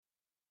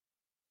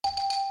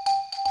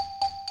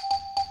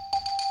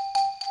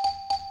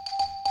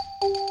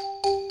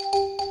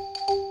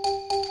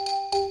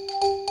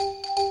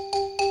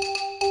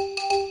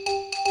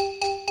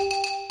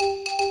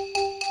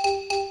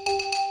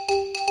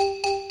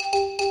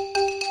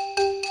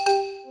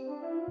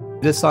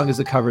This song is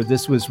a cover.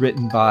 This was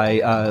written by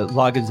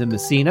Loggins and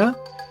Messina.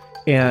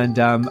 And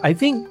I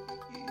think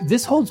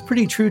this holds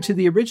pretty true to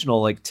the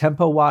original, like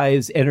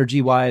tempo-wise,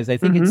 energy-wise. I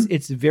think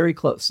it's very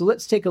close. So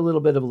let's take a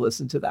little bit of a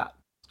listen to that.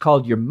 It's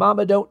called Your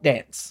Mama Don't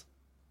Dance.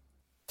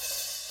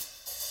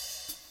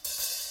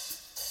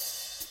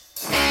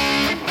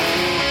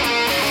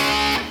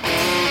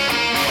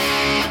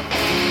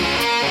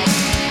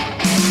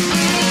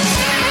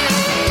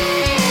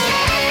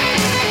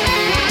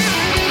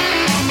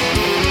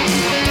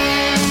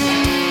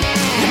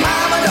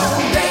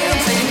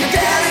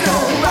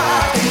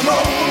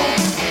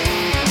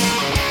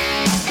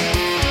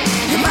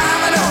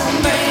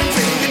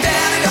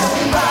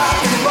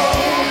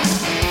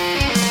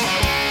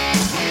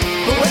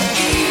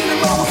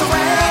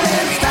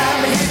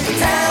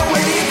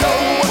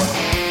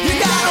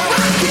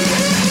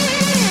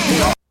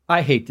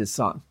 I hate this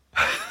song.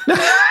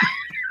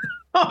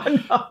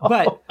 Oh,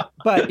 no.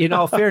 But in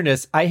all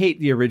fairness, I hate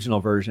the original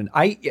version.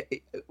 I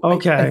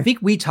think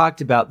we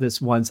talked about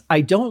this once.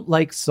 I don't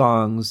like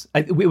songs.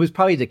 It was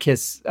probably the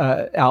Kiss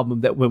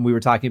album that when we were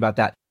talking about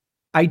that.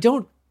 I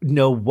don't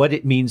know what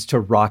it means to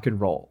rock and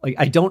roll. Like,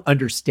 I don't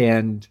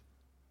understand.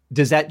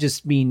 Does that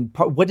just mean,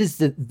 what is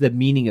the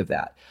meaning of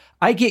that?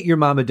 I get Your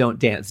Mama Don't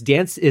Dance.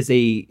 Dance is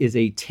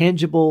a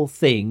tangible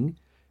thing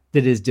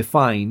that is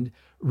defined.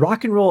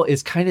 Rock and roll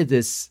is kind of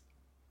this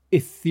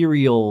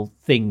ethereal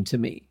thing to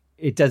me.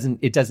 It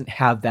doesn't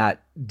have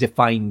that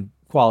defined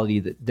quality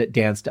that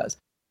dance does.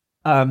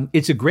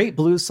 It's a great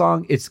blues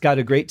song. It's got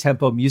a great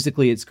tempo.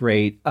 Musically, it's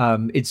great.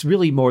 It's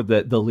really more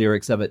the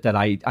lyrics of it that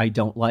I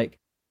don't like.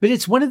 But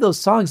it's one of those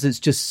songs that's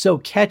just so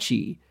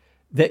catchy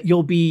that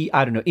you'll be,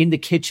 I don't know, in the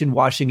kitchen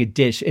washing a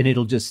dish and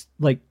it'll just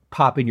like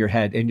pop in your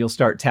head and you'll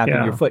start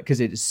tapping your foot because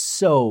it is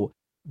so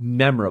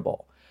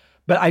memorable.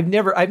 But I've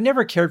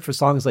never cared for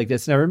songs like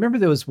this. And I remember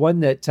there was one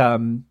that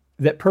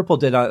that Purple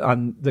did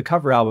on the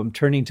cover album,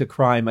 Turning to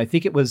Crime. I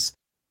think it was,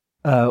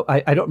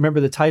 I don't remember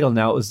the title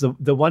now. It was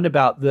the one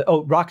about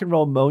Rock and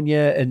Roll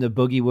Monia and the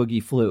Boogie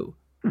Woogie Flu.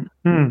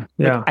 Yeah.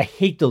 Like, I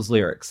hate those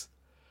lyrics.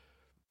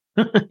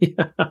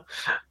 Yeah.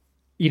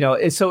 You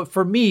know, so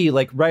for me,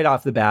 like right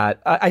off the bat,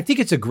 I think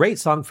it's a great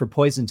song for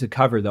Poison to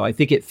cover, though. I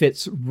think it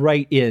fits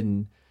right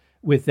in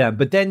with them.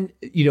 But then,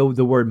 you know,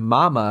 the word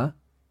mama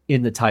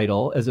in the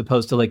title, as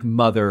opposed to like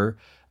mother,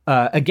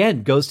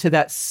 again, goes to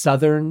that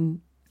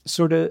Southern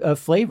sort of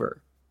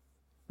flavor.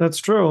 That's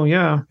true.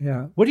 Yeah.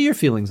 Yeah. What are your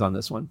feelings on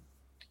this one?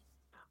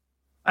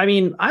 I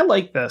mean, I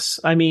like this.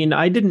 I mean,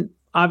 I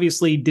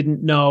obviously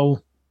didn't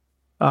know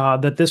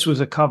that this was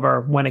a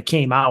cover when it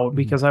came out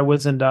because I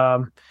wasn't,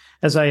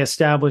 as I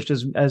established,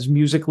 as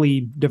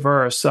musically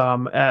diverse.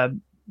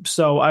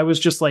 So I was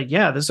just like,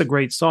 yeah, this is a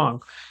great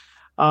song.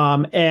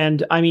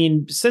 And I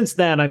mean, since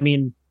then, I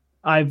mean,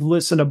 I've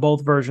listened to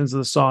both versions of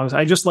the songs.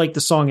 I just like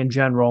the song in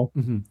general.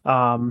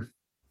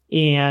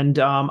 And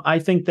I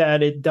think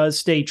that it does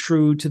stay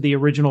true to the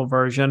original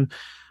version.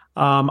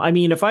 I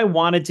mean, if I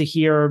wanted to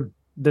hear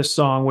this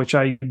song, which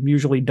I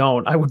usually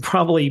don't, I would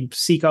probably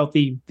seek out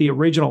the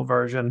original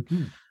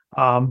version.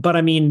 But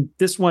I mean,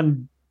 this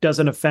one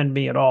doesn't offend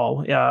me at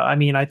all. I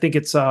mean, I think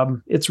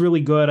it's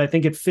really good. I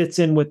think it fits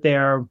in with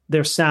their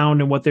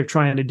sound and what they're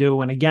trying to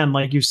do. And again,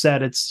 like you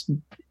said,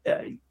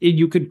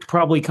 you could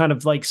probably kind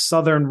of like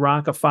Southern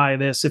rockify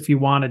this if you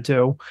wanted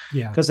to,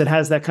 because it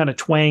has that kind of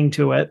twang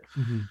to it.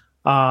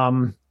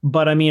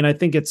 But I mean, I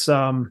think it's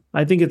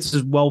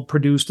as well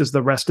produced as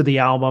the rest of the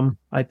album.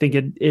 I think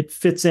it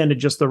fits in at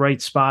just the right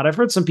spot. I've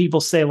heard some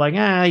people say like,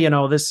 you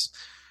know,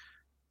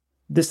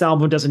 this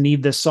album doesn't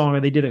need this song, or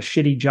they did a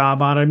shitty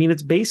job on it. I mean,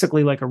 it's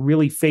basically like a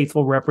really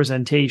faithful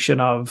representation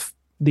of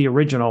the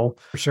original.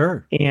 For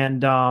sure.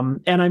 And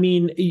I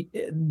mean,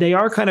 they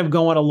are kind of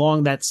going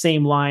along that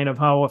same line of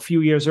how a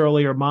few years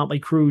earlier Motley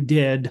Crue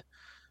did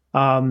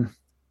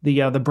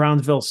the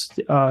Brownsville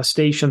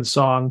Station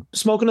song,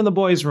 "Smoking in the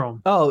Boys'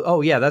 Room."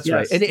 Oh yeah, that's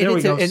right.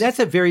 And that's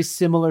a very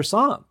similar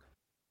song.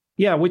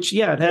 Yeah,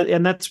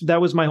 and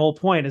that was my whole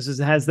point. Is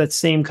it has that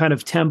same kind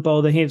of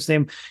tempo, the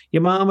same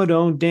 "Your Mama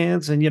Don't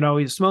Dance," and you know,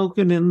 he's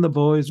smoking in the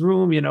boys'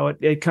 room. You know,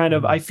 it kind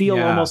of, I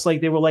feel almost like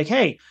they were like,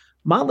 hey,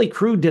 Motley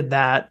Crue did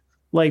that.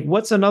 Like,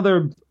 what's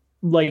another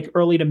like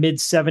early to mid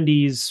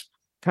 70s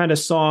kind of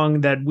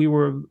song that we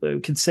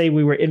could say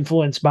we were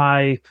influenced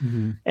by?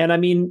 And I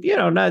mean, you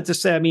know, not to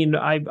say, I mean,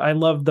 I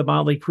love the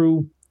Motley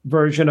Crue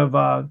version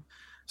of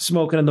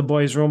 "Smoking in the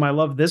Boys' Room." I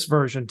love this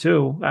version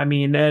too. I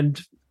mean,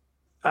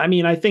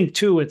 I think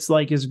too,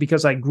 it's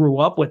because I grew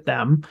up with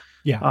them,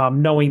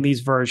 knowing these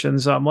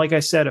versions. Like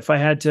I said,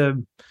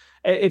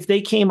 if they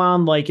came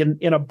on like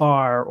in a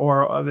bar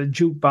or a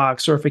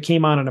jukebox, or if it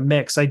came on in a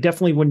mix, I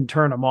definitely wouldn't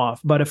turn them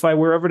off. But if I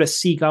were ever to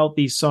seek out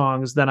these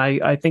songs, then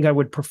I think I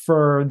would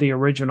prefer the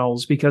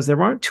originals, because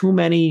there aren't too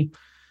many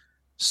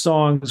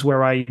songs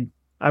where I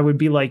would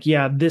be like,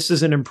 yeah, this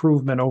is an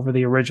improvement over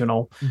the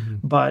original.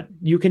 But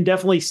you can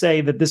definitely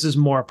say that this is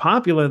more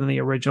popular than the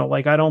original.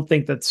 Like, I don't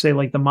think that, say,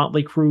 like the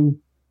Motley Crue,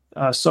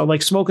 so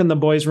like "Smoke in the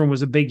Boys' Room"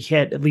 was a big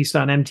hit, at least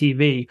on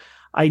MTV.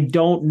 I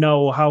don't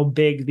know how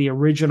big the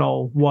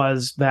original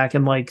was back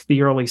in like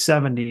the early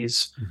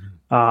 70s.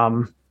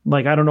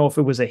 Like, I don't know if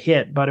it was a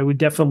hit, but it would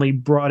definitely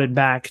brought it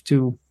back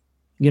to,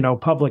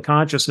 public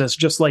consciousness,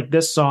 just like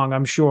this song,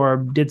 I'm sure,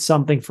 did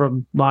something for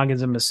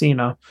Loggins and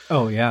Messina.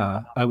 Oh,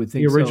 yeah, I would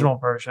think the original so.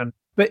 version.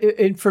 But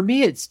and for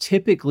me, it's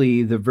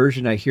typically the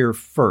version I hear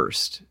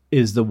first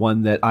is the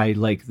one that I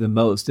like the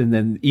most. And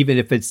then even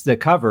if it's the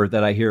cover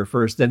that I hear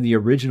first, then the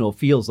original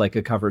feels like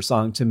a cover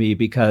song to me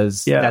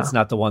because that's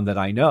not the one that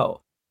I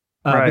know.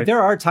 Right. But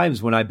there are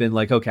times when I've been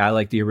like, okay, I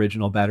like the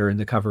original better and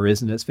the cover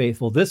isn't as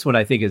faithful. This one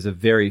I think is a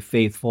very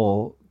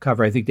faithful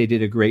cover. I think they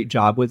did a great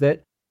job with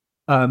it.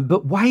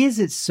 But why is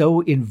it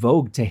so in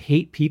vogue to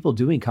hate people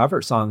doing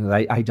cover songs?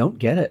 I don't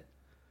get it.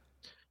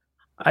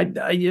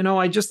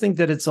 I just think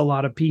that it's a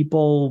lot of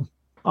people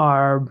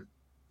are,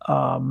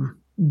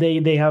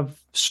 they have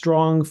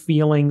strong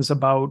feelings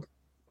about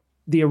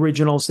the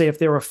original, say if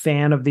they're a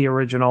fan of the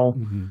original,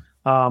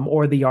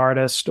 or the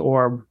artist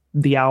or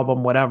the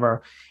album,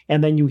 whatever.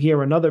 And then you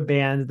hear another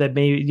band that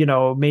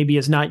maybe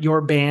is not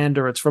your band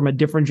or it's from a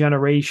different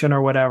generation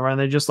or whatever. And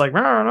they're just like,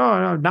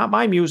 no, not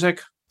my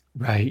music.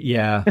 Right.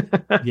 Yeah.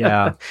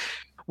 Yeah.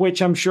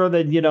 Which I'm sure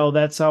that,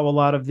 that's how a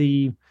lot of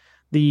the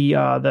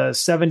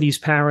 70s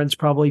parents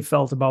probably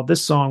felt about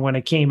this song when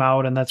it came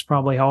out. And that's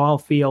probably how I'll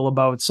feel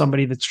about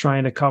somebody that's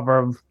trying to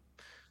cover,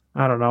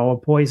 I don't know, a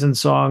Poison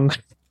song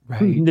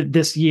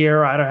this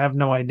year. I don't have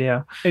no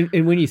idea.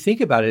 And when you think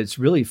about it, it's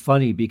really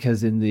funny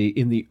because in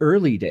the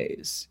early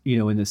days,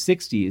 in the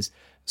 60s,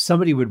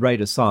 somebody would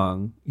write a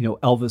song,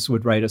 Elvis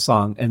would write a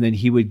song and then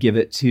he would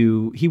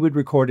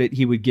record it.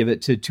 He would give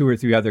it to 2 or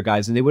 3 other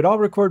guys and they would all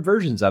record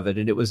versions of it.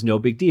 And it was no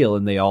big deal.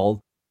 And they all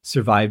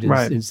survived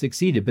and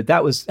succeeded. But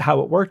that was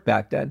how it worked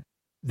back then.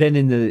 Then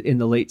in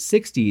the late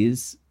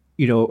 60s,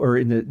 or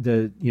in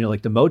the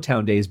like the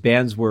Motown days,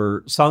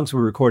 songs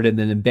were recorded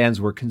and then bands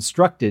were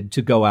constructed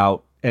to go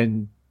out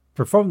and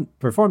perform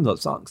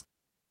those songs.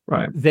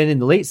 Right. Then in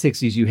the late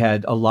 60s, you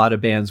had a lot of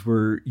bands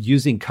were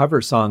using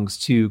cover songs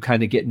to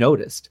kind of get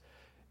noticed.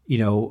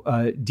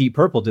 Deep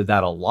Purple did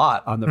that a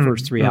lot on the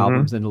first 3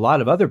 albums, and a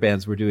lot of other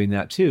bands were doing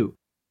that too.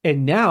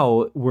 And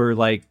now we're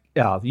like,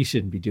 oh, you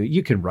shouldn't be doing.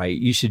 You can write.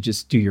 You should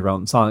just do your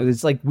own song.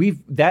 It's like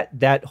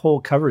that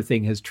whole cover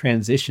thing has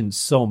transitioned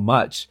so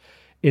much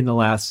in the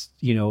last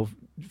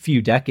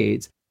few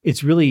decades.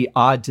 It's really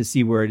odd to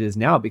see where it is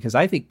now because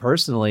I think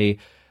personally,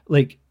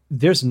 like,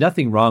 there's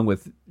nothing wrong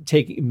with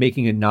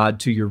making a nod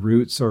to your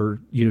roots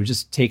or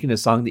just taking a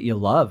song that you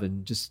love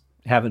and just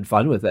having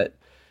fun with it.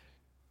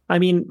 I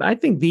mean, I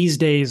think these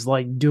days,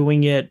 like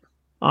doing it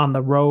on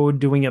the road,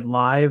 doing it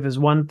live is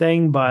one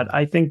thing, but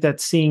I think that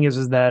seeing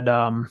is that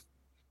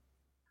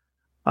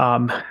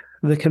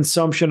the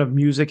consumption of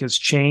music has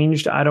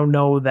changed. I don't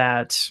know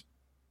that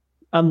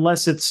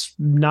unless it's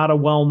not a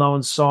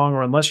well-known song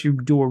or unless you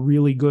do a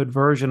really good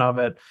version of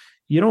it,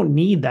 you don't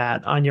need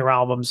that on your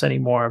albums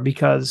anymore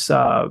because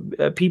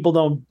people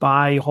don't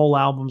buy whole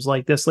albums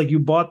like this. Like you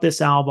bought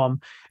this album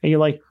and you're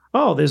like,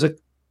 oh, there's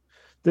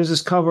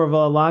this cover of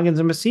a Loggins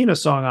and Messina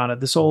song on it,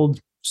 this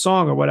old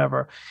song or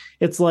whatever.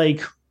 It's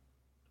like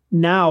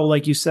now,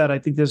 like you said, I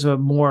think there's a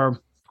more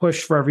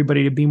push for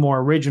everybody to be more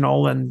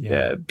original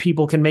and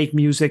people can make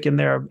music in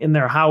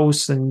their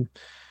house and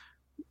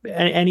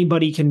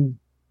anybody can,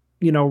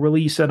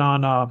 release it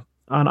on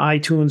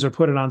iTunes or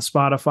put it on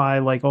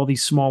Spotify, like all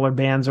these smaller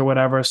bands or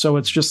whatever. So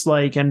it's just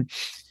like, and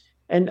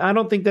I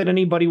don't think that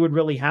anybody would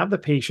really have the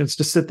patience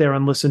to sit there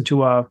and listen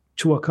to a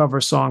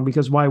cover song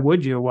because why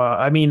would you?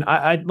 I mean,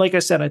 I like I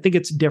said, I think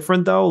it's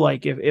different though.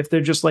 Like if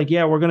they're just like,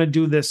 yeah, we're going to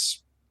do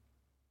this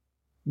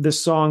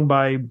song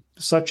by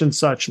such and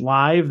such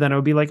live, then it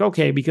would be like,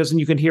 okay, because then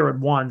you can hear it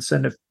once.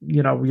 And if,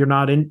 you're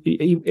not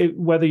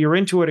whether you're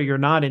into it or you're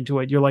not into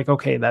it, you're like,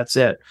 okay, that's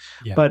it.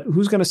 Yeah. But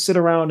who's going to sit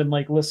around and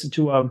like listen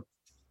to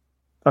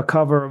a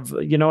cover of,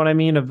 you know what I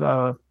mean, of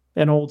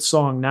an old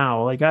song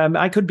now? Like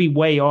I could be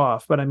way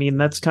off, but I mean,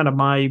 that's kind of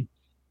my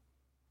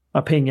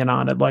opinion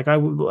on it. Like I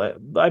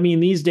mean,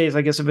 these days,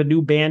 I guess if a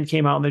new band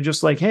came out and they're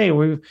just like, hey,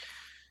 we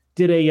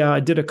did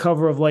a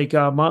cover of like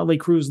Motley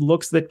Crue's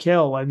 "Looks That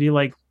Kill," I'd be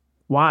like,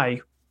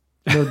 why?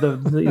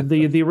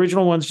 The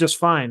original one's just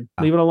fine.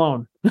 Leave it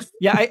alone.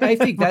 Yeah, I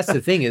think that's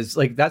the thing is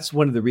like that's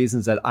one of the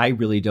reasons that I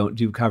really don't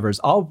do covers.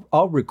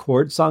 I'll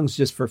record songs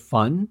just for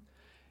fun.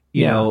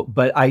 You know,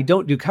 but I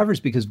don't do covers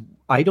because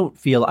I don't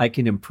feel I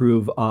can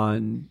improve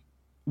on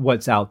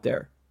what's out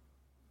there.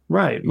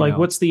 Right. Like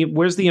where's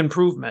the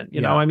improvement?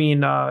 You know, I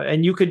mean,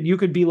 and you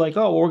could be like,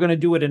 oh, we're going to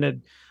do it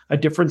in a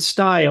different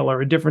style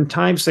or a different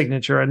time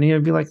signature. And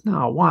you'd be like,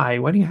 no, why?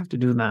 Why do you have to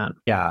do that?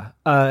 Yeah.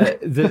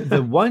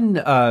 The one,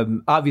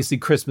 obviously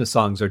Christmas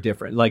songs are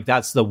different. Like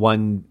that's the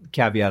one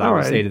caveat I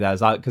would say to that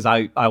is because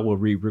I will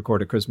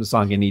re-record a Christmas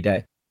song any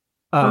day.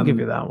 I'll give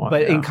you that one.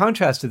 But in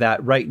contrast to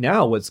that, right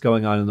now, what's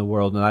going on in the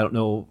world, and I don't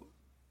know,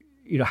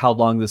 how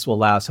long this will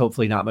last.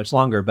 Hopefully, not much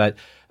longer. But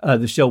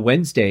the show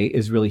Wednesday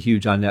is really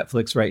huge on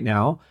Netflix right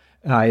now.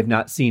 I have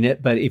not seen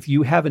it, but if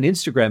you have an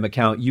Instagram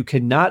account, you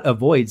cannot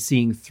avoid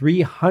seeing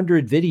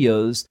 300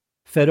 videos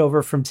fed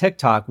over from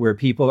TikTok, where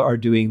people are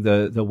doing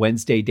the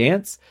Wednesday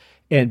dance,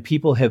 and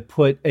people have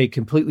put a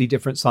completely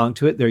different song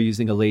to it. They're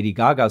using a Lady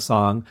Gaga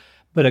song,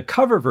 but a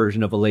cover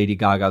version of a Lady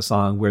Gaga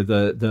song where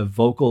the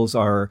vocals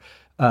are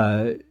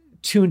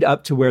tuned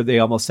up to where they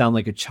almost sound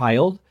like a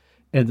child,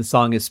 and the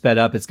song is sped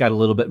up. It's got a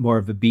little bit more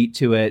of a beat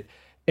to it.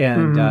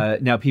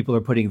 And now people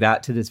are putting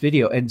that to this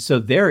video. And so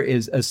there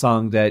is a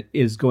song that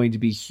is going to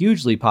be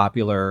hugely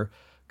popular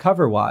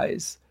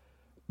cover-wise,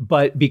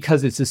 but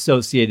because it's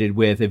associated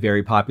with a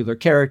very popular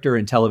character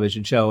and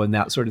television show and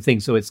that sort of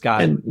thing. So it's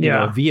got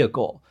a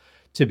vehicle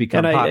to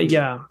become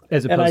popular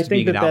as opposed to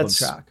being an album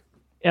track.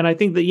 And I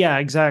think that,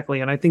 exactly.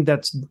 And I think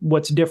that's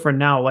what's different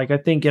now. Like, I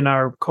think in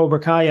our Cobra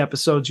Kai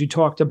episodes, you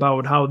talked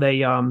about how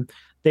they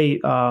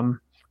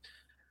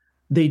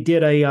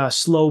did a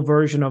slow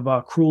version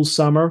of Cruel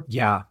Summer.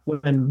 Yeah.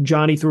 When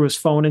Johnny threw his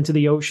phone into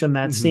the ocean,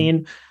 that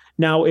scene.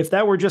 Now, if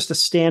that were just a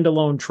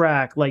standalone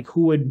track, like,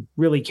 who would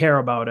really care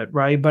about it,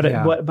 right? But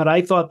but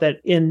I thought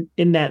that in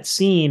that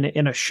scene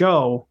in a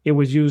show, it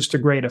was used to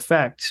great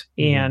effect.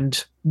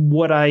 And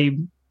would I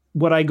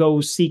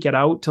go seek it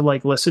out to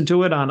like listen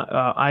to it on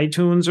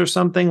iTunes or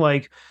something?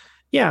 Like,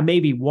 yeah,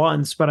 maybe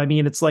once. But I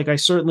mean, it's like I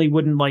certainly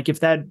wouldn't, like,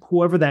 if that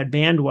whoever that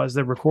band was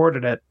that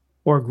recorded it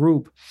or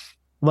group,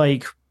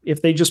 like,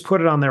 if they just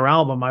put it on their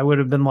album, I would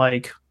have been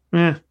like,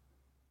 eh.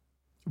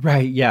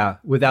 Right, yeah,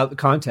 without the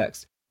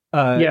context.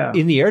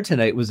 In the Air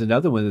Tonight was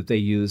another one that they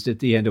used at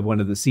the end of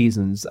one of the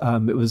seasons.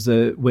 It was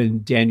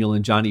when Daniel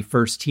and Johnny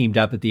first teamed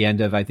up at the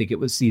end of, I think it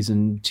was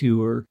season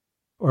 2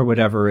 or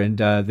whatever, and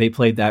they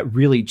played that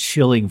really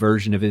chilling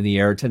version of In the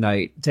Air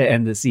Tonight to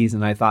end the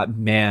season. I thought,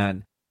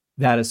 man,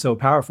 that is so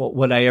powerful.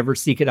 Would I ever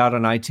seek it out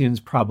on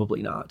iTunes?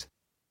 Probably not.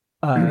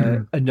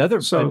 Another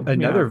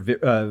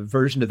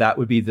version of that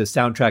would be the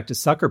soundtrack to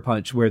Sucker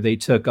Punch, where they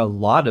took a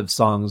lot of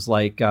songs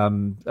like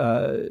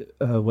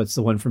what's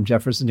the one from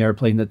Jefferson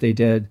Airplane that they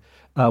did,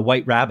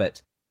 White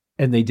Rabbit,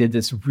 and they did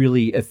this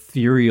really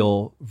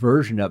ethereal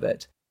version of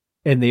it.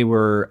 And they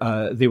were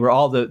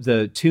all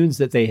the tunes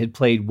that they had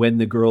played when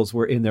the girls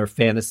were in their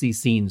fantasy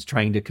scenes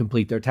trying to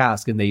complete their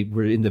task, and they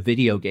were in the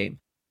video game.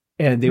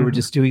 And they were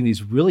just doing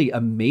these really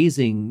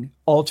amazing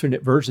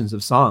alternate versions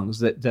of songs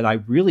that I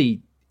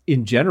really,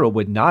 in general,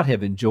 would not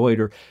have enjoyed,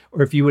 or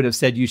if you would have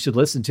said you should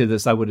listen to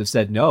this, I would have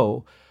said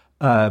no.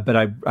 But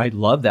I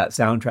love that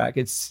soundtrack.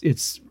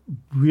 It's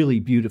really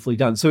beautifully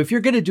done. So if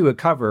you're going to do a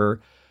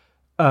cover,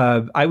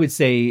 I would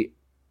say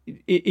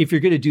if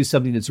you're going to do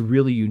something that's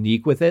really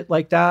unique with it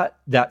like that,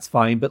 that's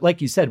fine. But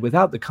like you said,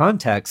 without the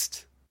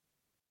context,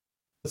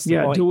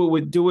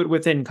 do it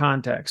within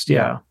context.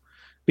 Yeah.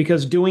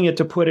 Because doing it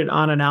to put it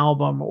on an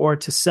album or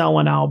to sell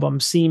an album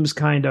seems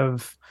kind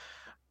of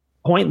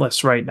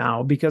pointless right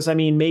now, because I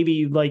mean,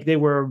 maybe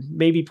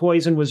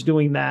Poison was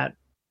doing that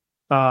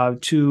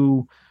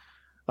to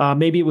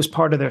maybe it was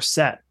part of their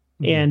set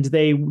and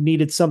they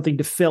needed something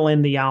to fill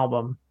in the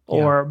album,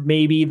 or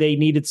maybe they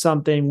needed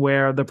something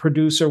where the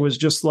producer was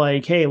just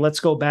like, hey, let's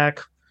go back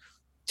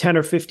 10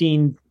 or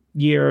 15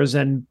 years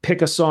and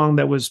pick a song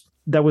that was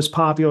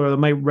popular that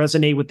might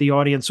resonate with the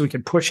audience so we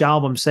could push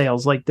album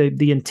sales. Like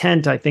the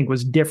intent, I think,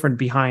 was different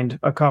behind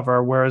a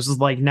cover, whereas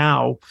like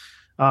now,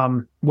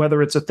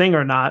 whether it's a thing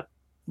or not,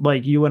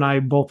 like you and I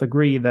both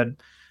agree that,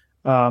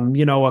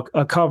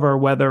 a cover,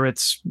 whether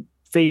it's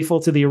faithful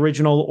to the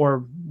original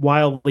or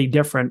wildly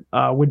different,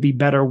 would be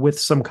better with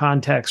some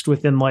context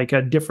within like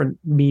a different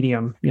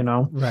medium,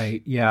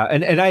 Right. Yeah.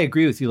 And I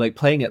agree with you. Like,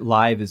 playing it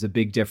live is a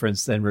big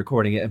difference than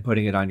recording it and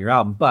putting it on your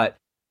album. But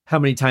how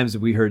many times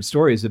have we heard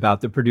stories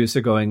about the producer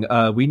going,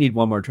 we need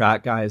one more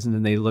track, guys. And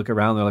then they look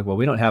around, they're like, well,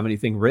 we don't have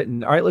anything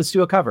written. All right, let's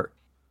do a cover.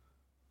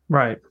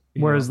 Right.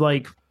 Whereas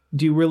like,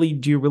 do you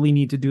really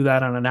need to do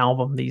that on an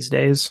album these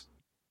days?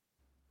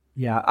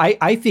 Yeah,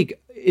 I think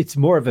it's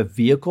more of a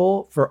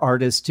vehicle for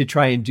artists to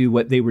try and do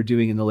what they were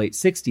doing in the late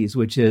 60s,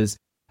 which is,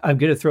 I'm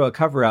going to throw a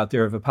cover out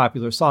there of a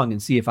popular song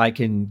and see if I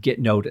can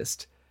get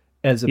noticed,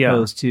 as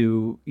opposed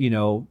to,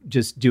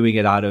 just doing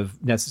it out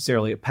of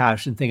necessarily a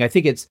passion thing. I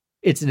think it's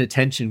an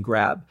attention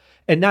grab.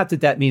 And not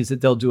that means that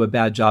they'll do a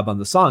bad job on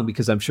the song,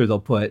 because I'm sure they'll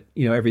put,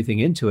 everything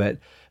into it.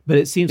 But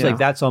it seems like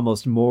that's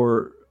almost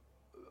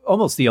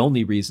the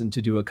only reason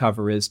to do a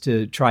cover, is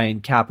to try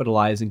and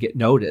capitalize and get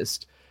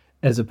noticed,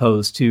 as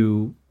opposed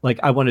to like,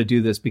 I want to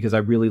do this because I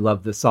really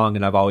love this song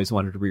and I've always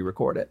wanted to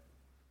re-record it.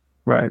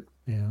 Right.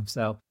 Yeah.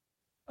 So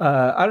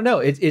I don't know.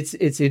 It's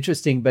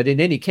interesting, but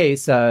in any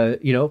case,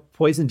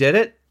 Poison did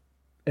it,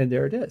 and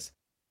there it is.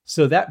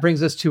 So that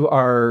brings us to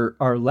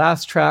our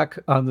last track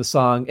on the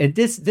song. And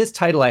this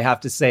title, I have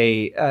to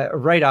say,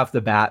 right off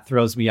the bat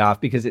throws me off,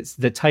 because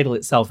the title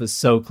itself is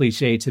so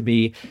cliche to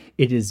me.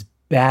 It is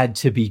Bad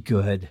to Be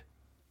Good.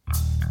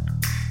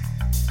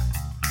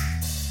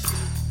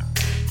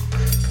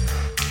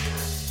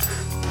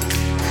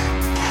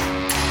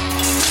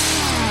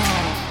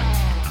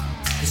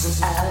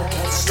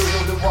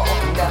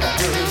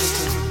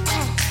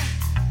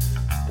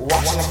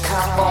 Watching a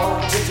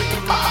cowboy take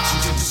the march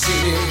into the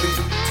city.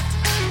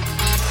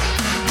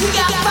 You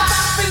got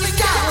fire, you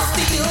got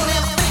steel,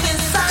 everything in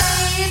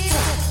sight.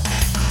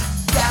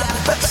 Got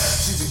the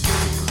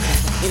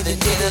in the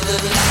dead of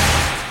the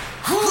night.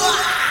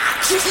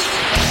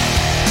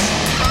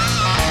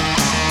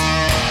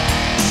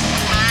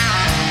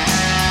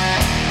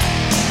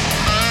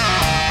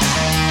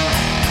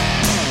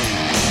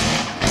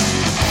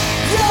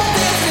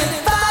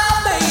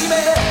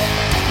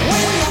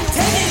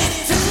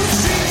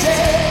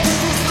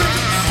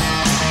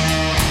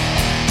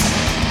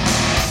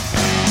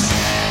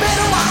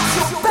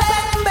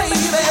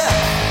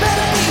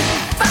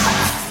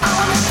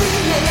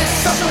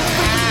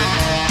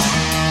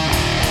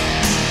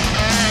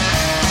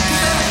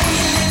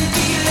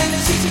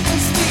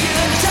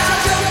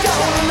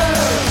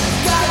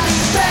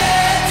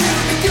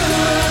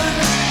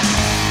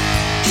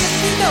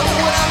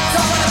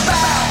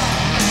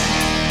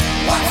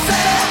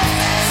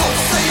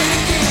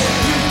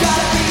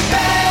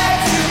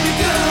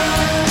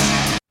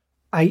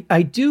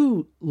 I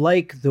do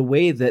like the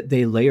way that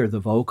they layer the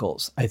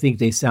vocals. I think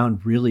they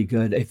sound really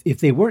good. If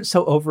they weren't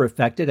so over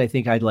affected, I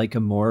think I'd like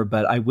them more.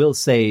 But I will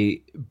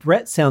say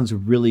Brett sounds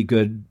really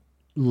good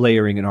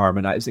layering and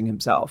harmonizing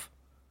himself.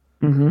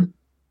 Mm-hmm.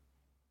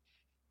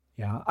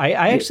 Yeah,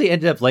 I actually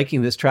ended up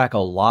liking this track a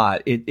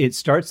lot. It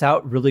starts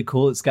out really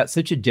cool. It's got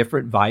such a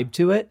different vibe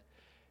to it.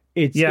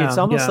 It's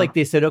almost like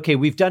they said, okay,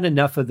 we've done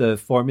enough of the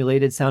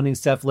formulated sounding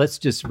stuff. Let's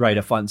just write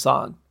a fun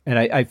song. And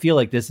I feel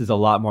like this is a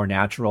lot more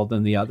natural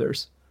than the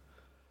others.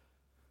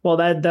 Well,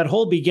 that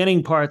whole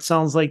beginning part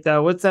sounds like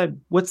that. What's that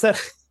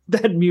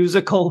that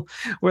musical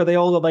where they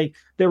all like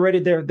they're ready,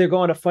 they're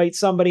going to fight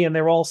somebody and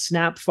they're all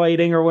snap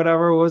fighting or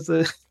whatever was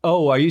the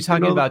Oh, are you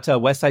talking about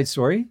West Side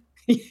Story?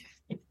 Yeah.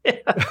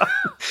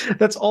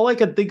 That's all I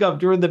could think of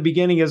during the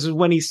beginning is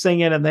when he's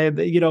singing and they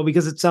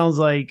because it sounds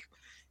like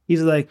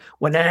he's like,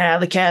 when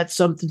the cat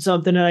something,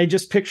 and I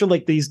just picture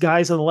like these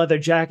guys in a leather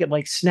jacket,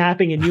 like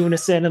snapping in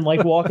unison and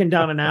like walking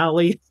down an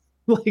alley.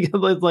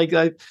 like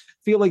I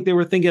feel like they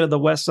were thinking of the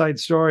West Side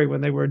Story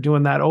when they were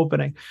doing that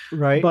opening.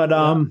 Right.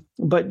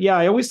 But yeah,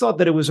 I always thought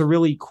that it was a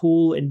really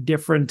cool and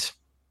different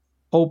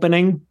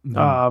opening,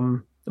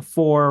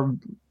 for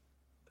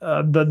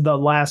the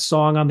last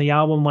song on the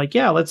album. Like,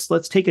 yeah, let's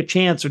take a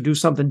chance or do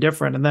something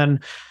different. And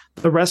then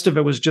the rest of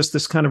it was just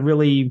this kind of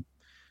really,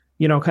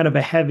 kind of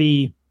a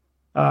heavy,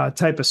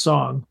 type of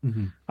song.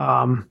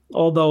 Mm-hmm.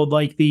 Although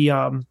like the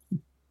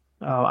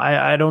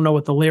I don't know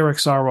what the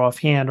lyrics are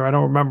offhand, or I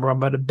don't remember them,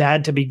 but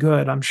 "Bad to Be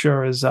Good" I'm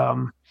sure is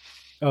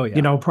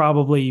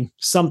probably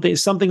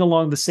something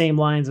along the same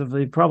lines of,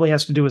 it probably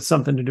has to do with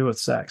something to do with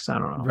sex. I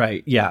don't know.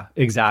 Right. Yeah,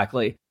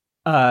 exactly.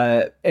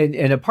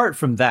 And apart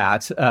from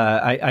that,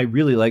 I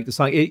really like the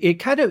song.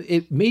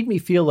 It made me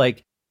feel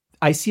like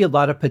I see a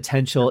lot of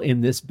potential in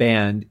this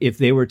band. If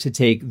they were to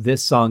take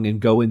this song and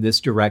go in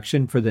this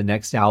direction for the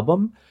next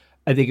album,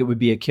 I think it would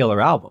be a killer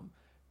album,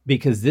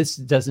 because this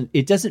doesn't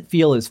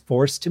feel as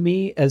forced to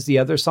me as the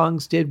other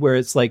songs did, where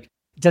it's like,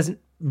 it doesn't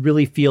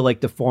really feel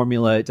like the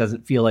formula. It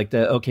doesn't feel like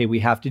okay, we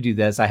have to do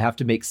this. I have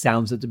to make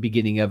sounds at the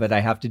beginning of it. I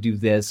have to do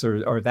this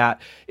or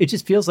that. It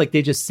just feels like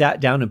they just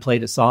sat down and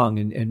played a song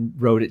and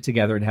wrote it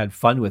together and had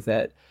fun with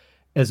it,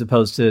 as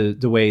opposed to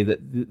the way that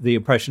the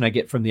impression I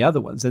get from the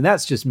other ones. And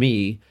that's just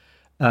me.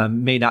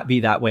 May not be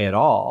that way at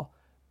all,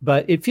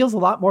 but it feels a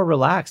lot more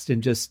relaxed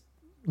and just,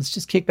 let's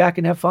just kick back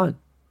and have fun.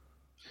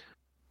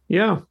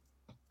 Yeah.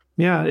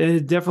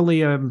 It's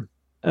definitely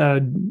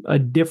a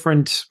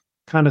different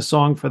kind of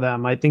song for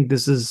them. I think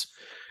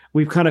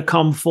we've kind of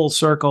come full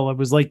circle. It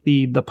was like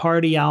the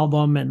party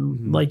album,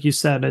 and like you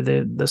said,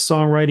 the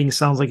songwriting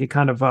sounds like it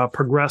kind of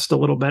progressed a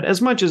little bit, as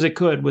much as it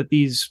could with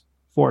these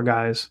four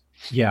guys.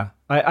 Yeah,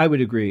 I would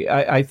agree.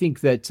 I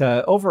think that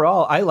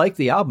overall, I like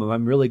the album.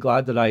 I'm really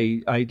glad that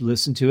I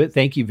listened to it.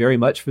 Thank you very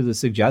much for the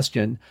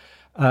suggestion.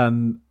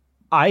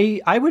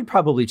 I would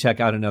probably check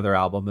out another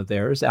album of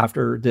theirs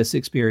after this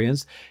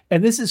experience.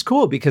 And this is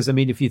cool because, I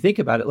mean, if you think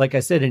about it, like I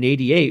said, in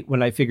 88,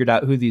 when I figured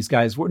out who these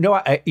guys were,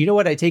 you know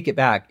what? I take it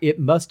back. It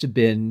must have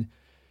been,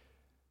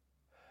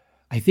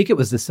 I think it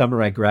was the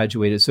summer I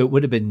graduated. So it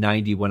would have been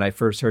 90 when I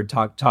first heard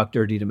Talk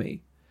Dirty to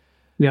Me.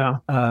 Yeah.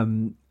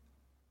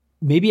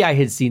 Maybe I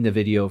had seen the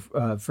video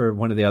for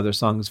one of the other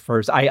songs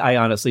first. I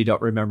honestly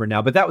don't remember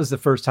now, but that was the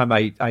first time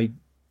I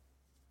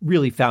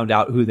really found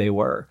out who they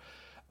were.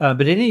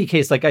 But in any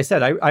case, like I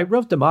said, I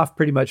wrote them off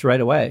pretty much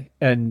right away.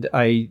 And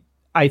I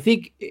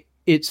think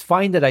it's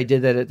fine that I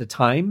did that at the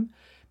time,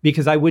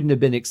 because I wouldn't have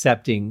been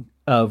accepting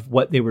of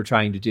what they were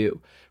trying to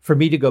do. For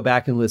me to go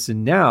back and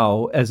listen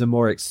now as a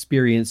more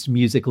experienced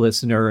music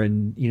listener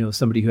and,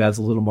 somebody who has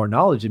a little more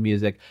knowledge of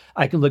music,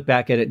 I can look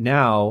back at it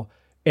now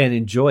and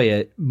enjoy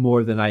it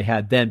more than I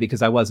had then,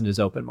 because I wasn't as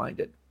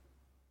open-minded.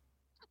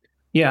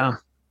 Yeah.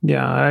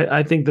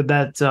 I think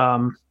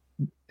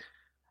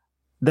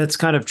that's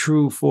kind of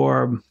true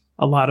for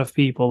a lot of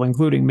people,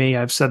 including me.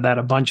 I've said that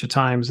a bunch of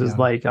times, is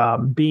like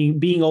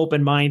being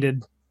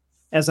open-minded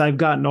as I've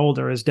gotten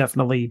older has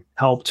definitely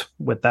helped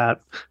with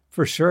that.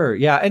 For sure.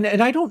 Yeah.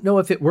 And I don't know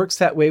if it works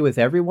that way with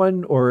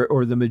everyone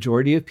or the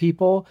majority of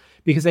people,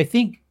 because I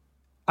think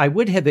I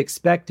would have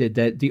expected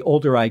that the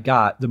older I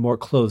got, the more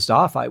closed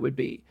off I would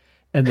be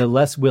and the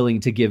less willing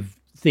to give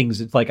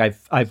things. It's like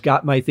I've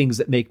got my things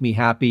that make me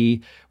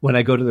happy. When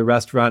I go to the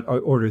restaurant, I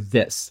order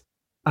this.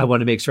 I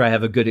want to make sure I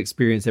have a good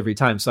experience every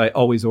time. So I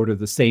always order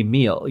the same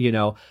meal.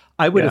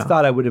 I would have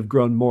thought I would have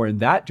grown more in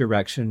that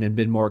direction and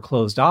been more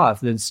closed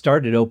off, then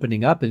started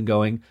opening up and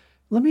going,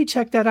 let me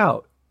check that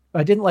out.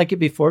 I didn't like it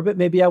before, but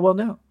maybe I will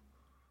now.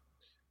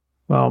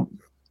 Well,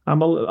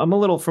 I'm a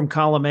little from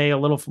column A, a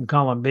little from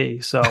column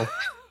B. So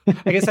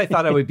I guess I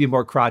thought I would be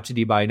more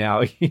crotchety by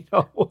now,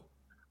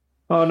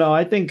 Oh no,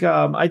 I think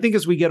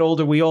as we get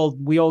older, we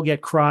all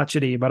get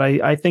crotchety, but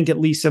I think at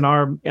least in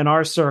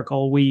our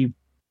circle, we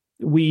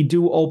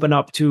do open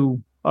up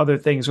to other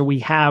things, or we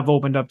have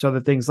opened up to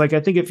other things. Like, I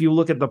think if you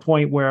look at the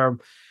point where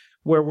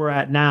we're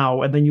at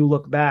now, and then you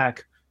look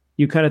back,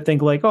 you kind of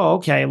think like, oh,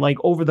 okay, like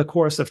over the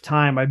course of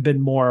time, I've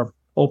been more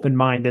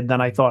open-minded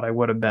than I thought I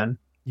would have been.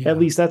 Yeah. At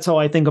least that's how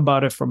I think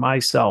about it for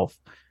myself.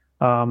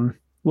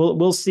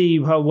 We'll see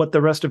what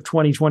the rest of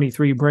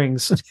 2023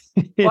 brings.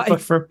 But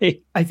for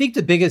me, I think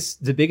the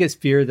biggest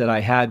fear that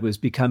I had was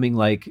becoming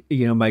like,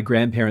 my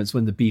grandparents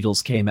when the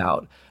Beatles came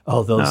out.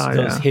 Oh, those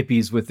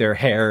hippies with their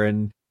hair.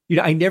 And,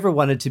 I never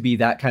wanted to be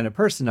that kind of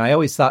person. I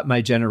always thought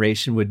my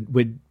generation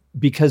would,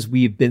 because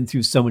we've been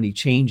through so many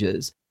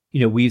changes,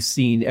 we've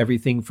seen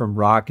everything from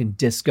rock and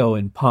disco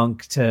and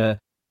punk to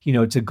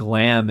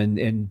glam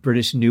and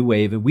British new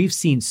wave. And we've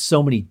seen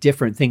so many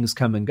different things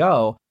come and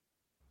go.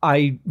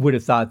 I would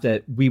have thought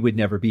that we would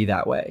never be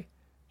that way.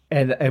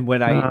 And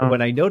when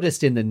I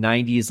noticed in the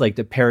 90s, like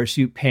the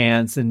parachute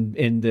pants and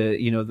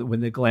the, when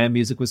the glam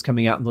music was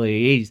coming out in the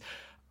late 80s,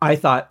 I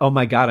thought, oh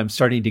my God, I'm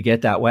starting to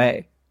get that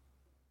way.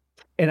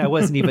 And I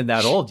wasn't even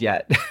that old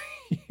yet,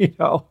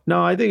 No,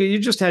 I think you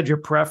just had your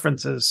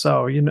preferences.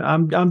 So,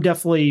 I'm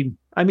definitely,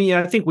 I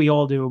think we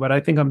all do, but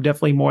I think I'm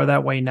definitely more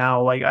that way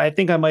now. Like, I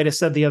think I might have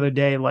said the other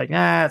day, like,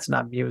 it's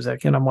not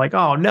music. And I'm like,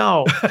 oh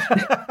no.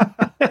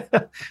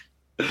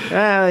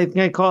 I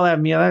can't call that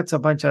me. That's a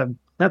bunch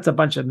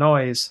of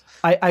noise.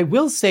 I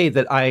will say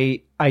that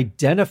I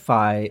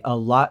identify a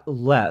lot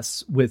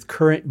less with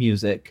current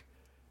music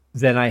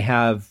than I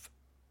have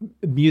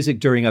music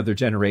during other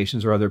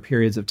generations or other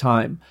periods of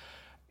time.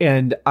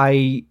 And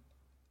I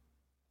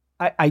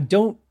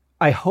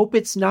hope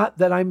it's not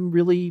that I'm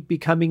really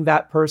becoming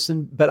that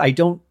person, but I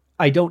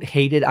don't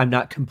hate it. I'm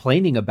not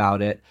complaining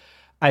about it.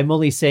 I'm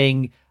only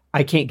saying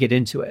I can't get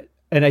into it.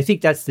 And I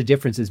think that's the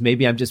difference, is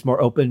maybe I'm just more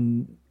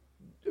open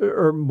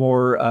or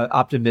more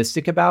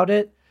optimistic about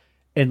it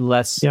and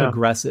less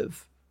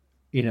aggressive.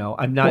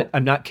 I'm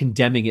not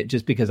condemning it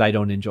just because I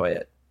don't enjoy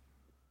it.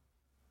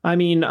 I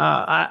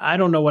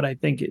don't know what I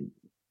think.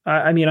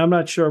 I'm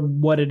not sure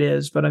what it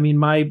is, but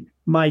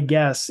my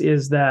guess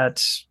is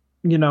that,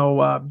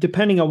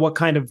 depending on what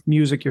kind of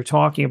music you're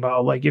talking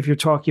about, like if you're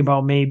talking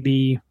about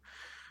maybe,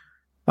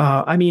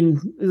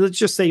 let's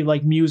just say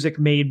like music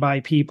made by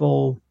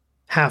people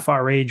half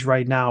our age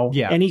right now.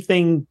 Yeah.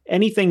 Anything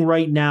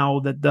right now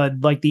that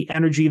the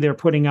energy they're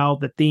putting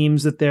out, the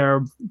themes that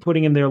they're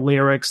putting in their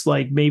lyrics,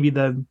 like maybe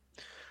the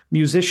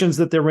musicians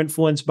that they're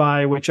influenced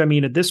by, which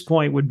at this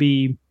point would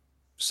be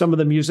some of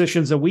the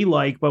musicians that we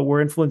like, but we're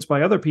influenced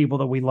by other people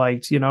that we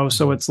liked,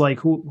 so it's like,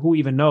 who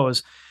even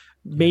knows?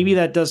 Maybe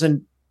that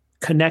doesn't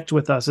connect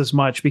with us as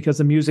much because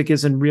the music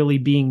isn't really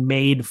being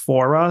made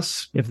for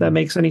us, if that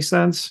makes any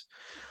sense.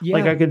 Yeah.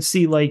 Like I could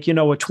see like, a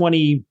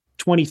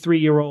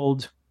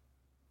 23-year-old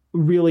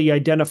really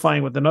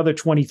identifying with another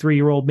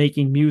 23-year-old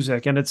making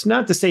music. And it's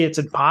not to say it's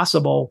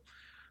impossible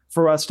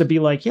for us to be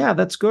like, yeah,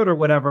 that's good or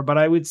whatever. But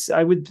I would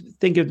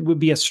think it would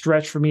be a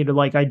stretch for me to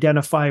like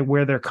identify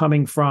where they're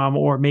coming from,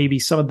 or maybe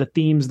some of the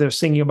themes they're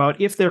singing about,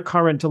 if they're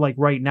current to like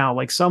right now,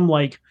 like some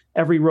like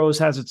Every Rose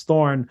Has Its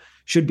Thorn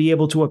should be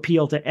able to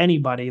appeal to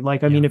anybody.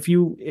 Like, if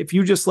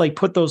you just like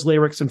put those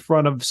lyrics in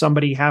front of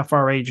somebody half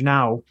our age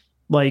now,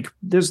 like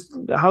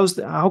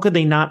how could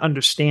they not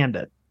understand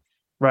it?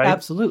 Right.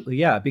 Absolutely.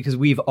 Yeah. Because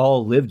we've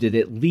all lived it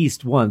at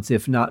least once,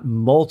 if not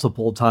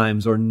multiple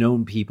times, or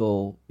known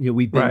people,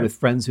 we've been with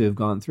friends who have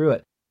gone through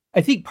it.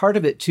 I think part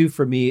of it too,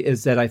 for me,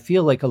 is that I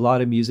feel like a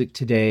lot of music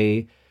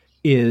today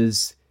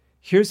is,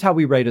 here's how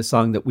we write a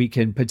song that we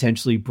can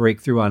potentially break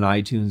through on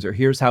iTunes, or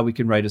here's how we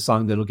can write a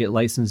song that'll get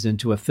licensed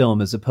into a film,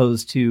 as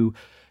opposed to,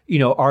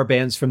 our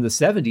bands from the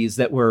 70s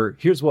that were,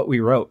 here's what we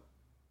wrote.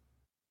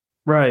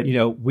 Right.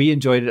 We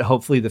enjoyed it.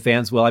 Hopefully the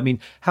fans will.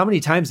 How many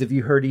times have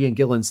you heard Ian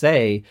Gillan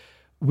say,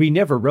 we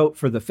never wrote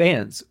for the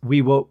fans.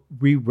 We wrote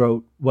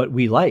what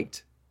we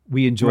liked.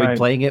 We enjoyed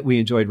playing it. We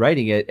enjoyed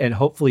writing it. And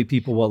hopefully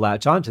people will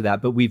latch onto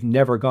that. But we've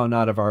never gone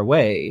out of our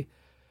way,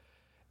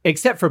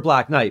 except for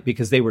Black Knight,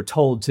 because they were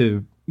told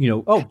to,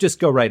 just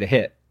go write a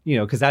hit,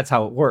 because that's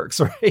how it works.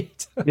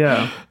 Right.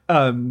 Yeah.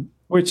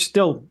 Which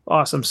still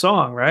awesome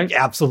song, right?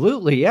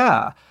 Absolutely.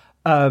 Yeah.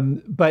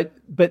 But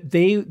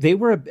they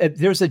were,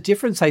 there's a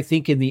difference, I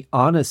think, in the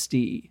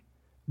honesty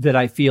that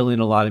I feel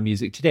in a lot of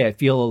music today. I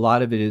feel a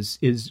lot of it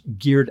is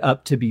geared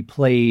up to be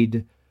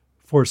played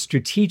for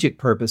strategic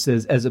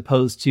purposes, as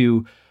opposed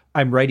to,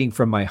 I'm writing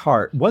from my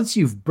heart. Once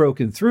you've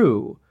broken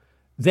through,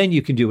 then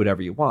you can do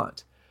whatever you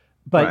want.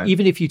 But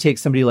even if you take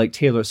somebody like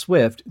Taylor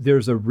Swift,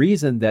 there's a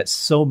reason that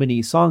so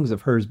many songs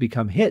of hers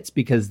become hits,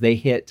 because they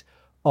hit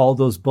all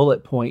those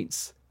bullet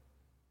points.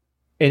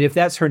 And if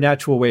that's her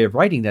natural way of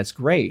writing, that's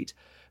great.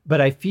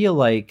 But I feel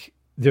like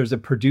there's a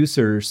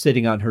producer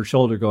sitting on her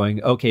shoulder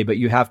going, okay, but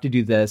you have to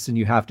do this, and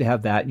you have to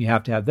have that, and you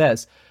have to have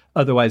this.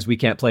 Otherwise, we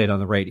can't play it on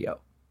the radio.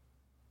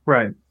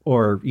 Right.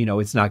 Or,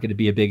 it's not going to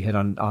be a big hit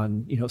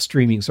on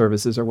streaming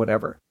services or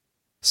whatever.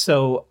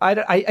 So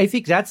I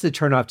think that's the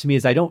turnoff to me,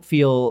 is I don't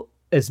feel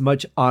as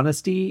much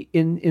honesty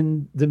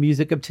in the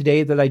music of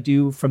today that I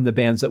do from the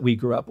bands that we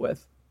grew up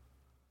with.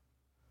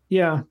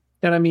 Yeah.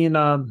 And I mean,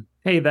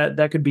 hey,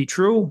 that could be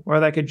true, or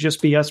that could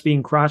just be us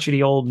being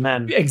crotchety old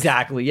men.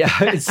 Exactly. Yeah.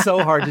 It's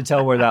so hard to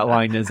tell where that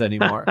line is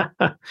anymore.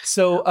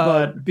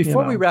 So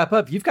before we wrap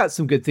up, you've got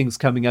some good things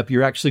coming up.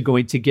 You're actually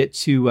going to get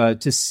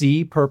to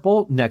see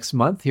Purple next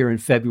month here in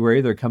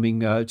February. They're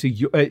coming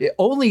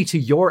only to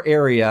your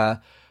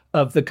area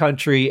of the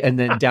country, and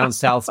then down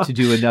south to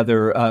do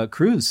another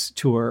cruise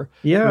tour.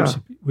 Yeah.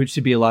 Which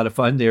should be a lot of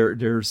fun.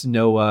 There's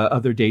no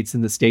other dates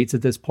in the States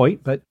at this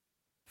point, but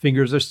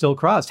fingers are still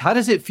crossed. How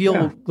does it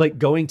feel like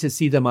going to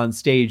see them on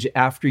stage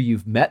after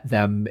you've met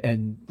them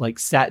and like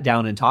sat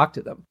down and talked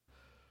to them?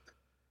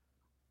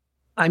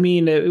 I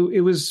mean,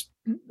 it was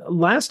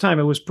last time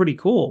it was pretty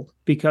cool,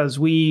 because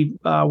we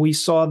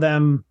saw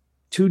them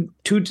two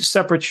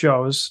separate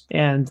shows,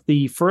 and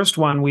the first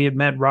one we had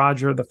met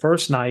Roger the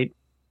first night,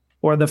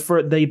 or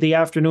the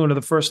afternoon of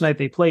the first night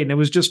they played, and it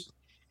was just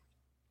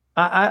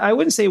I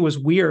wouldn't say it was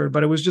weird,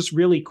 but it was just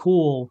really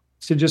cool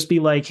to just be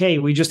like, hey,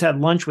 we just had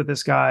lunch with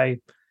this guy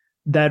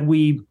that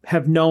we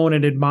have known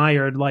and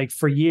admired like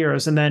for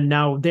years, and then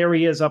now there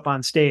he is up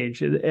on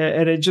stage, and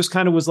it just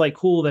kind of was like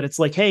cool that it's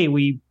like, hey,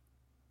 we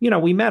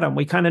met him,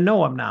 we kind of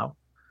know him now.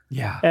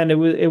 Yeah. And it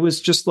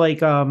was just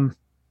like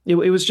it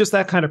was just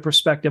that kind of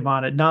perspective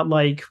on it, not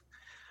like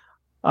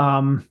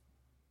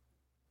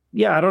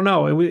yeah, I don't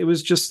know. It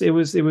was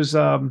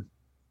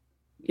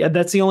yeah,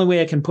 that's the only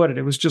way I can put it.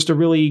 It was just a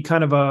really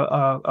kind of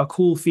a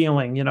cool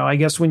feeling. I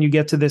guess when you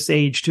get to this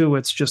age too,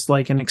 it's just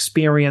like an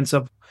experience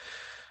of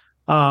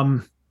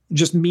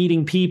just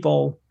meeting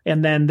people,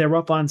 and then they're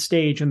up on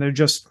stage and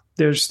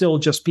they're still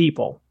just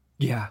people.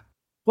 Yeah.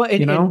 Well,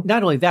 and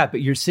not only that,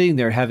 but you're sitting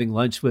there having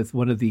lunch with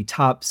one of the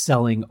top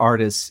selling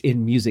artists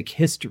in music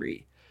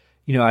history.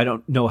 I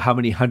don't know how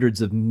many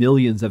hundreds of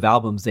millions of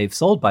albums they've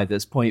sold by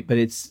this point, but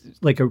it's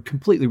like a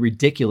completely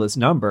ridiculous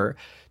number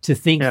to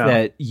think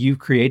that you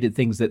created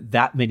things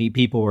that many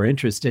people were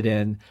interested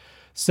in.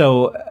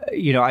 So,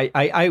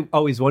 I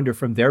always wonder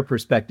from their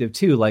perspective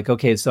too, like,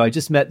 okay, so I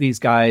just met these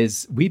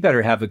guys. We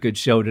better have a good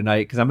show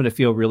tonight, because I'm going to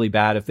feel really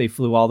bad if they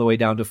flew all the way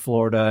down to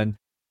Florida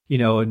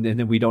and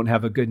then we don't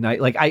have a good night.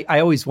 Like, I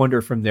always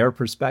wonder from their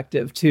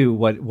perspective too,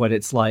 what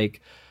it's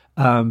like.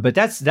 But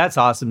that's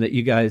awesome that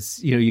you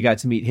guys, you got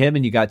to meet him,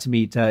 and you got to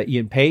meet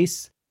Ian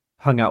Pace,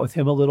 hung out with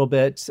him a little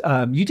bit.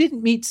 You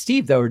didn't meet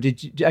Steve though, or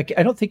did you? I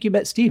don't think you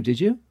met Steve,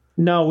 did you?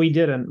 No, we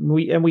didn't.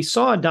 We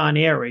saw Don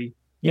Airy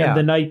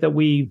the night that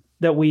we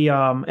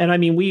and I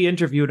mean, we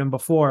interviewed him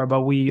before,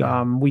 but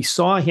we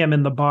saw him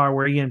in the bar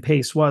where Ian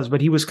Pace was,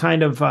 but he was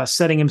kind of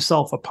setting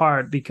himself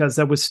apart, because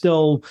that was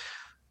still,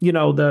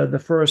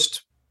 the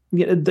first.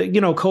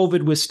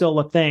 COVID was still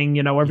a thing.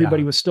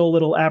 Everybody was still a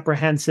little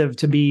apprehensive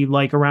to be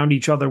like around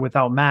each other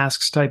without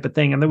masks type of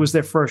thing. And there was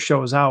their first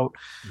shows out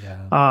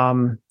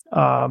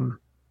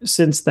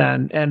since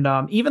then.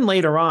 And even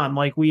later on,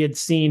 like we had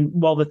seen,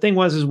 well, the thing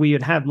was, is we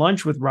had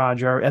lunch with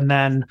Roger. And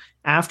then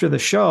after the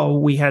show,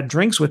 we had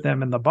drinks with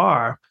him in the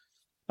bar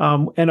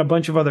and a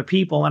bunch of other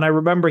people. And I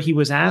remember he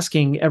was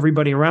asking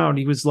everybody around,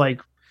 he was like,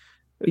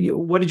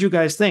 what did you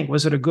guys think?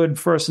 Was it a good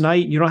first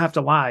night? You don't have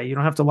to lie. You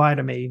don't have to lie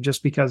to me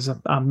just because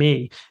I'm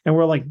me. And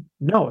we're like,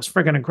 no, it's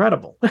freaking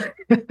incredible. Right.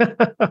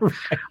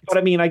 But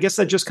I mean, I guess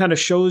that just kind of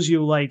shows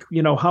you like,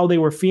 how they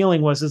were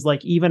feeling is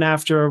like, even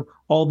after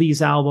all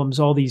these albums,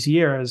 all these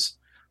years,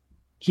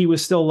 he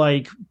was still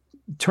like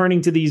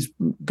turning to these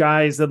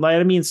guys that, like,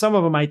 I mean, some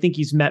of them I think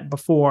he's met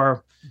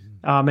before.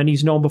 And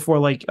he's known before,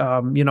 like,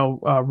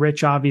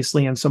 Rich,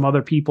 obviously, and some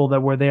other people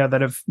that were there that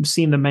have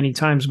seen them many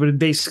times. But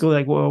basically,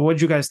 like, well,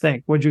 what'd you guys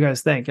think? What'd you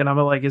guys think? And I'm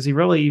like, is he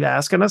really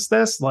asking us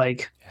this?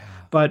 Like,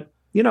 but,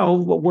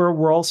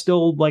 we're all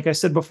still, like I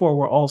said before,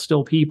 we're all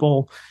still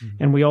people,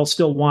 and we all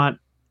still want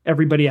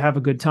everybody to have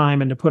a good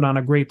time and to put on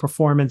a great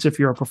performance if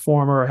you're a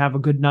performer, or have a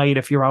good night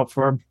if you're out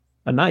for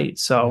a night.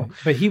 So,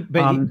 but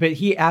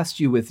he asked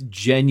you with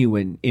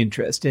genuine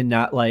interest, and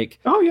not like,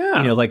 oh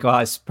yeah, like, oh,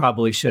 I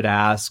probably should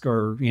ask,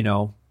 or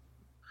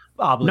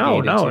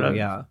obligated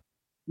to.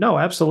 No,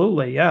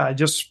 absolutely, yeah.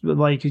 Just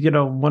like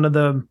one of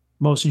the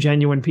most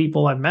genuine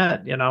people I've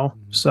met.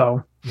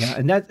 So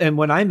yeah, and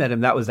when I met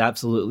him, that was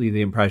absolutely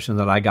the impression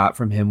that I got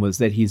from him, was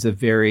that he's a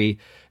very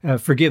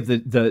forgive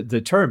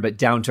the term, but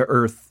down to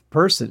earth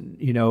person.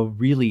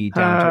 Really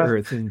down to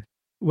earth. And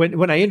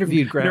when I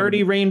interviewed Graham,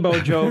 nerdy rainbow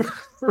joke.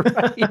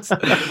 Right.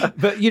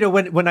 But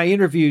when I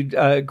interviewed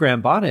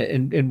Graham Bonnet,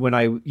 and when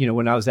I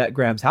was at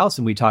Graham's house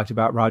and we talked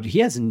about Roger, he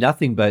has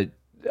nothing but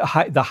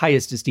the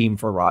highest esteem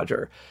for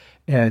Roger.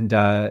 and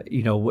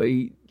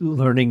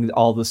learning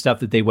all the stuff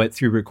that they went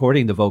through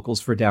recording the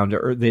vocals for Down to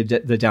Earth,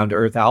 the Down to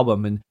Earth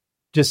album. And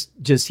just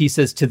he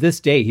says to this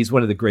day, he's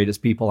one of the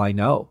greatest people I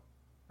know.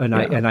 And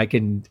I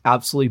can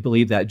absolutely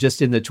believe that.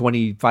 Just in the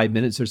 25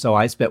 minutes or so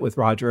I spent with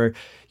Roger,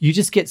 you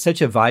just get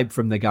such a vibe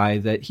from the guy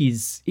that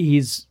he's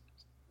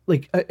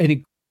like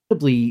an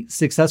incredibly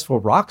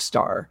successful rock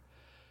star,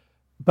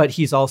 but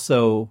he's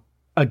also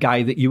a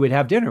guy that you would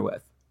have dinner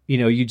with.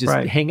 You just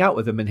hang out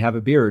with him and have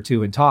a beer or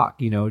two and talk,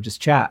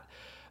 just chat,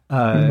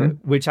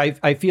 which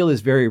I feel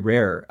is very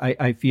rare.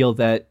 I feel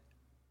that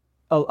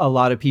a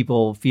lot of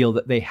people feel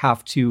that they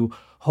have to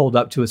hold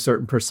up to a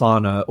certain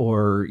persona,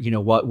 or,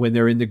 when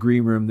they're in the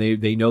green room,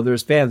 they know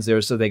there's fans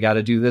there, so they got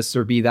to do this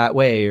or be that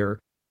way or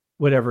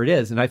whatever it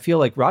is. And I feel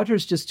like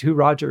Roger's just who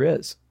Roger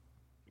is.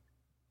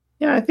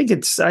 Yeah, I think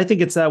it's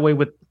that way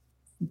with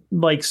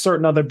like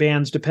certain other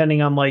bands,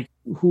 depending on like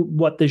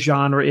what the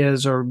genre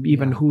is, or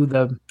even who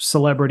the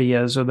celebrity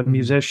is or the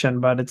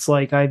musician. But it's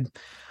like, I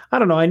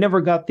don't know. I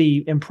never got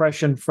the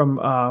impression from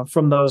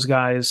those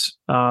guys.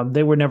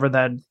 They were never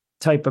that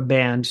type of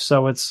band.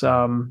 So it's,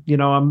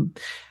 I'm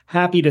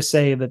happy to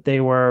say that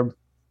they were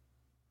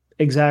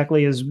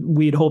exactly as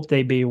we'd hoped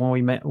they'd be when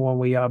we met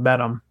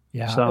them.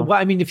 Yeah. So, well,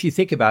 I mean, if you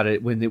think about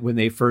it,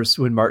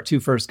 when Mark II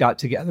first got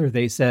together,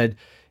 they said,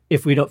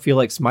 if we don't feel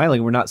like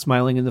smiling, we're not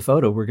smiling in the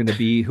photo. We're going to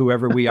be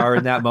whoever we are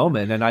in that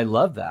moment. And I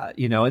love that,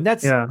 and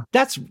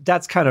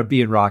that's kind of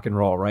being rock and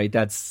roll, right?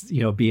 That's,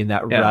 being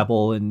that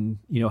rebel and,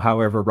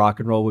 however rock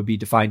and roll would be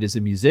defined as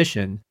a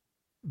musician.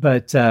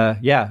 But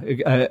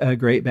a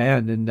great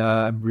band. And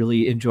I'm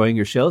really enjoying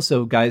your show.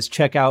 So guys,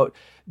 check out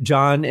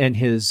John and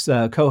his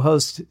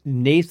co-host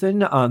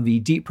Nathan on the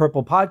Deep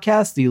Purple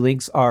podcast. The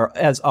links are,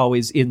 as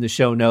always, in the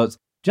show notes.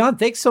 John,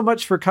 thanks so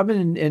much for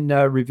coming and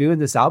reviewing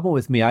this album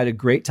with me. I had a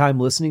great time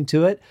listening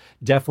to it.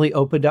 Definitely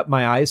opened up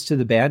my eyes to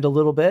the band a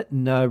little bit,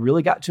 and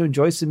really got to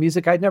enjoy some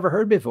music I'd never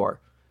heard before.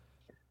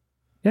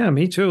 Yeah,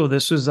 me too.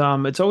 This was,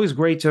 it's always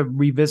great to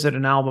revisit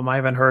an album I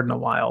haven't heard in a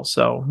while.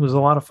 So it was a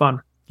lot of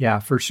fun. Yeah,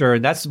 for sure.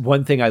 And that's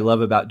one thing I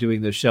love about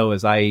doing this show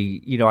is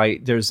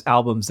there's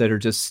albums that are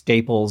just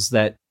staples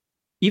that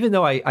even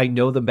though I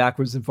know them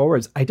backwards and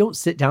forwards, I don't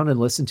sit down and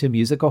listen to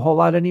music a whole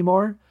lot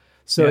anymore.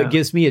 So it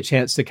gives me a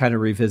chance to kind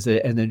of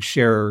revisit and then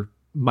share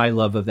my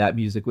love of that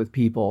music with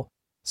people.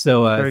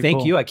 So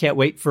thank you. I can't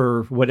wait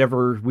for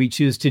whatever we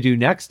choose to do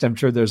next. I'm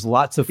sure there's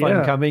lots of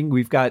fun coming.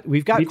 We've got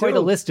quite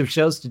a list of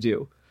shows to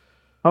do.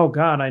 Oh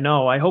God, I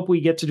know. I hope we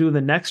get to do the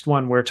next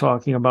one we're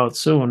talking about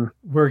soon.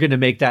 We're going to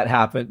make that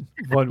happen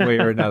one way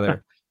or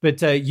another.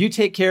 But you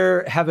take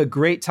care. Have a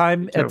great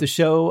time at the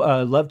show.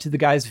 Love to the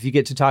guys if you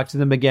get to talk to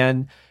them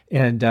again.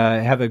 And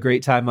have a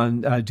great time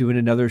on doing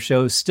another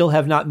show. Still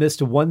have not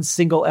missed one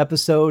single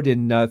episode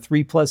in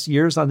 3+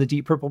 years on the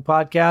Deep Purple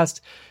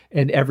podcast.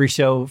 And every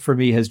show for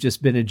me has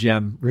just been a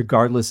gem,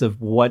 regardless of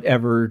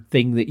whatever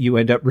thing that you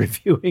end up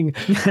reviewing.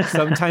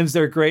 Sometimes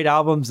they're great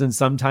albums and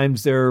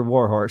sometimes they're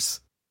Warhorse.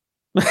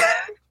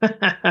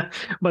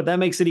 But that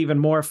makes it even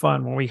more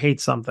fun when we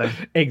hate something.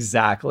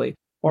 Exactly.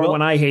 Or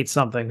when I hate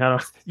something. I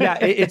don't. Yeah,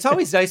 it's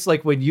always nice,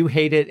 like when you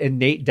hate it and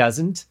Nate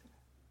doesn't.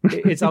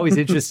 It's always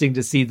interesting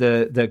to see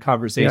the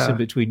conversation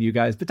between you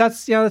guys. But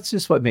that's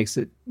just what makes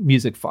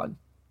music fun.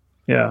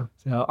 Yeah.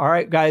 So, all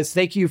right, guys,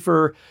 thank you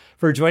for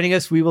joining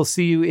us. We will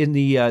see you in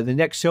the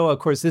next show. Of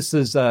course, this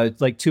is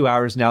like 2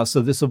 hours now,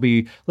 so this will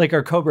be like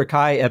our Cobra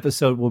Kai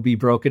episode will be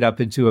broken up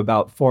into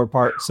about 4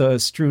 parts,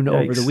 strewn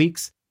over the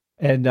weeks.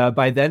 And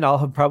by then, I'll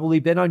have probably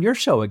been on your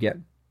show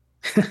again.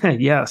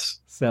 Yes.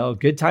 So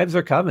good times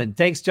are coming.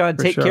 Thanks, John.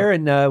 Take care,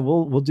 and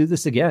we'll do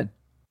this again.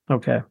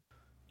 Okay.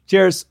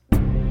 Cheers.